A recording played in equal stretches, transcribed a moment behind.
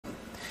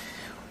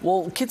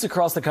Well, kids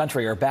across the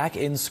country are back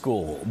in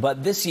school,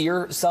 but this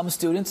year some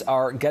students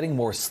are getting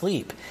more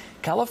sleep.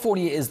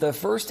 California is the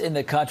first in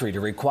the country to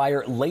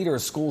require later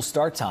school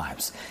start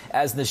times.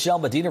 As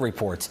Nichelle Medina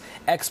reports,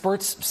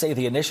 experts say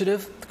the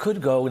initiative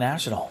could go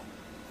national.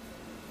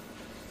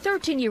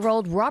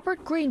 13-year-old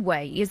Robert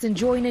Greenway is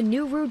enjoying a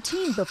new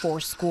routine before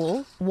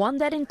school, one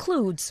that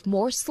includes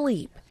more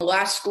sleep.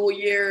 Last school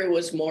year, it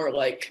was more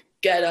like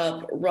get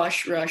up,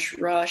 rush, rush,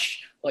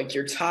 rush, like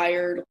you're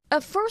tired. A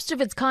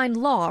first-of-its-kind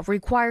law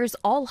requires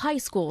all high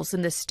schools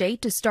in the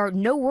state to start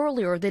no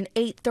earlier than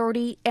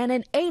 8:30 and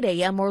an 8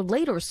 a.m. or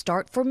later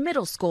start for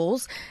middle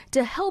schools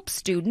to help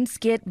students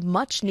get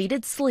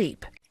much-needed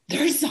sleep.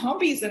 There's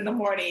zombies in the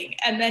morning,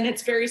 and then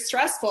it's very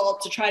stressful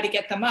to try to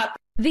get them up.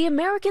 The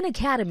American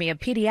Academy of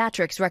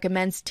Pediatrics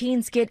recommends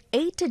teens get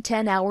 8 to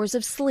 10 hours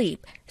of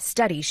sleep.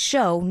 Studies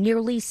show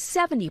nearly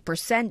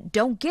 70%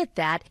 don't get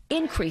that,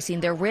 increasing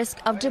their risk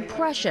of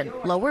depression,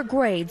 lower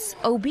grades,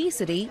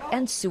 obesity,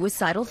 and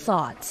suicidal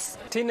thoughts.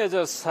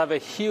 Teenagers have a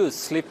huge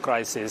sleep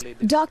crisis.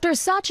 Dr.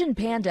 Sachin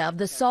Panda of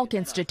the Salk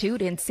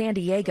Institute in San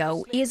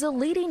Diego is a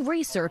leading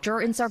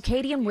researcher in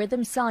circadian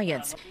rhythm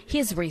science.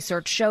 His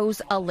research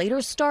shows a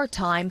later start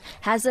time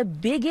has a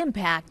big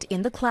impact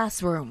in the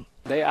classroom.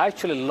 They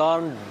actually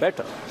learned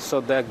better,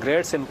 so their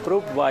grades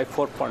improved by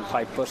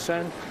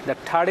 4.5%. The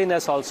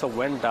tardiness also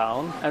went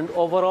down, and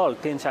overall,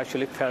 teens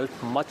actually felt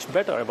much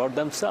better about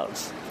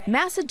themselves.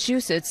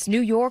 Massachusetts,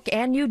 New York,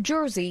 and New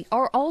Jersey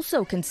are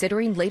also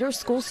considering later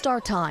school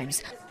start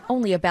times.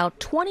 Only about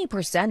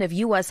 20% of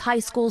U.S. high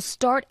schools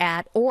start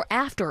at or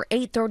after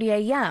 8:30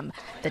 a.m.,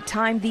 the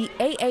time the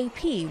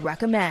AAP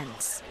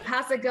recommends.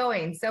 How's it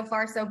going? So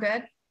far, so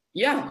good?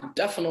 Yeah,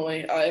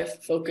 definitely. I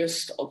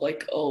focused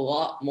like a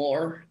lot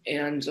more,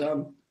 and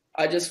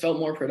I just felt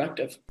more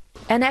productive.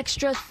 An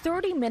extra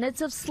 30 minutes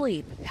of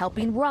sleep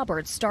helping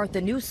Robert start the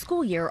new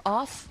school year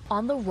off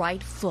on the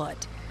right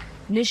foot.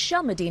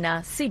 Nichelle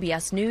Medina,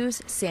 CBS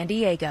News, San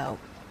Diego.